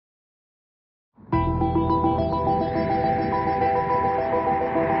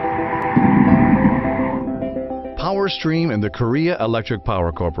PowerStream and the Korea Electric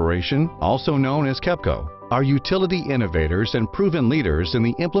Power Corporation, also known as KEPCO, are utility innovators and proven leaders in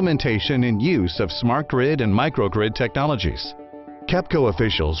the implementation and use of smart grid and microgrid technologies. KEPCO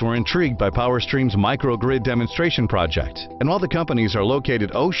officials were intrigued by PowerStream's microgrid demonstration project, and while the companies are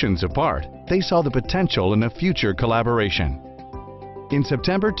located oceans apart, they saw the potential in a future collaboration. In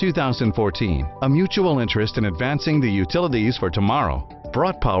September 2014, a mutual interest in advancing the utilities for tomorrow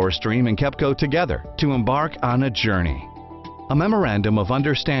brought PowerStream and KEPCO together to embark on a journey. A Memorandum of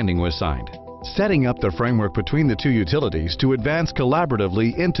Understanding was signed, setting up the framework between the two utilities to advance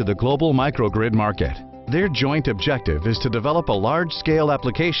collaboratively into the global microgrid market. Their joint objective is to develop a large-scale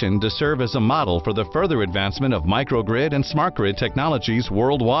application to serve as a model for the further advancement of microgrid and smart grid technologies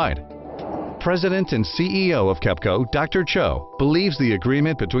worldwide. President and CEO of KEPCO, Dr. Cho, believes the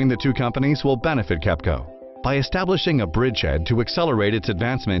agreement between the two companies will benefit KEPCO by establishing a bridgehead to accelerate its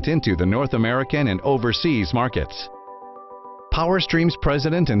advancement into the North American and overseas markets. PowerStream's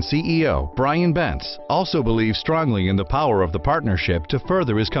President and CEO, Brian Bentz, also believes strongly in the power of the partnership to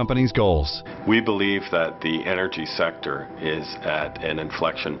further his company's goals. We believe that the energy sector is at an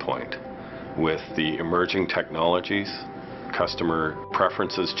inflection point with the emerging technologies, customer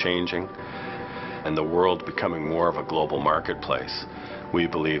preferences changing, and the world becoming more of a global marketplace. We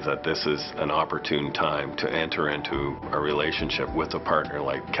believe that this is an opportune time to enter into a relationship with a partner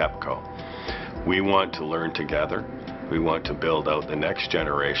like KEPCO. We want to learn together. We want to build out the next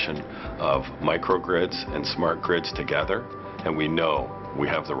generation of microgrids and smart grids together, and we know we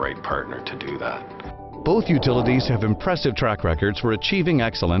have the right partner to do that. Both utilities have impressive track records for achieving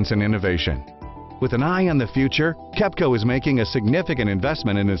excellence and innovation. With an eye on the future, KEPCO is making a significant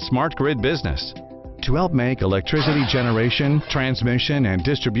investment in its smart grid business to help make electricity generation, transmission, and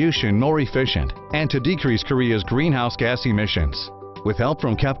distribution more efficient and to decrease Korea's greenhouse gas emissions. With help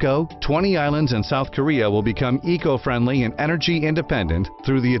from KEPCO, 20 islands in South Korea will become eco-friendly and energy independent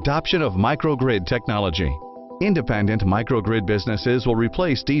through the adoption of microgrid technology. Independent microgrid businesses will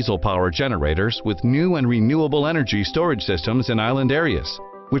replace diesel power generators with new and renewable energy storage systems in island areas,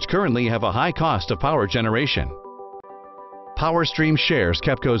 which currently have a high cost of power generation. PowerStream shares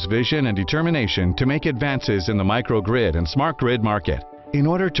KEPCO's vision and determination to make advances in the microgrid and smart grid market in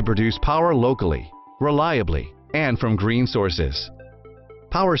order to produce power locally, reliably, and from green sources.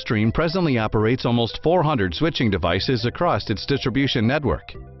 PowerStream presently operates almost 400 switching devices across its distribution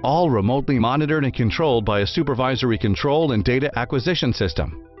network, all remotely monitored and controlled by a supervisory control and data acquisition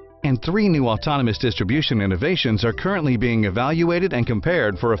system. And 3 new autonomous distribution innovations are currently being evaluated and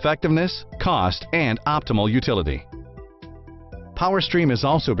compared for effectiveness, cost, and optimal utility. PowerStream has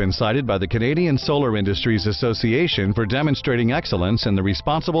also been cited by the Canadian Solar Industries Association for demonstrating excellence in the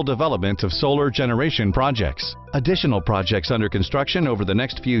responsible development of solar generation projects. Additional projects under construction over the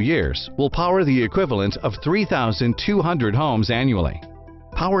next few years will power the equivalent of 3,200 homes annually.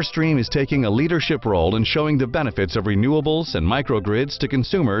 PowerStream is taking a leadership role in showing the benefits of renewables and microgrids to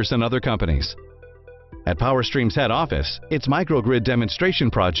consumers and other companies. At PowerStream's head office, its microgrid demonstration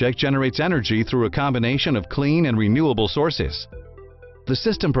project generates energy through a combination of clean and renewable sources. The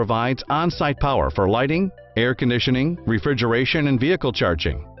system provides on-site power for lighting, air conditioning, refrigeration, and vehicle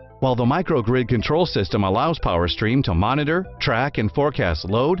charging, while the microgrid control system allows PowerStream to monitor, track, and forecast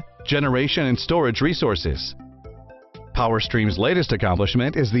load, generation, and storage resources. PowerStream's latest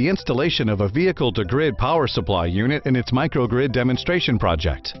accomplishment is the installation of a vehicle-to-grid power supply unit in its microgrid demonstration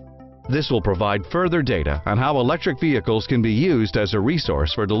project. This will provide further data on how electric vehicles can be used as a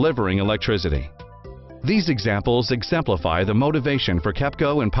resource for delivering electricity. These examples exemplify the motivation for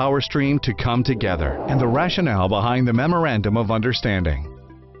KEPCO and PowerStream to come together and the rationale behind the Memorandum of Understanding.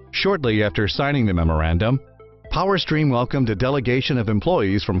 Shortly after signing the memorandum, PowerStream welcomed a delegation of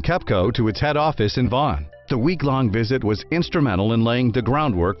employees from KEPCO to its head office in Vaughan. The week-long visit was instrumental in laying the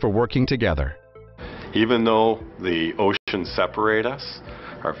groundwork for working together. Even though the oceans separate us,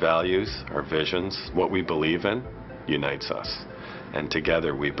 our values, our visions, what we believe in, unites us. And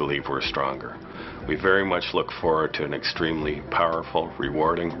together we believe we're stronger. We very much look forward to an extremely powerful,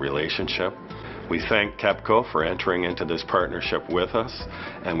 rewarding relationship. We thank KEPCO for entering into this partnership with us,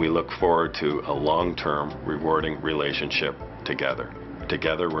 and we look forward to a long-term, rewarding relationship together.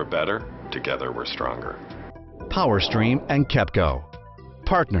 Together we're better, together we're stronger. PowerStream and KEPCO,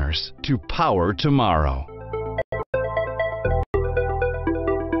 partners to power tomorrow.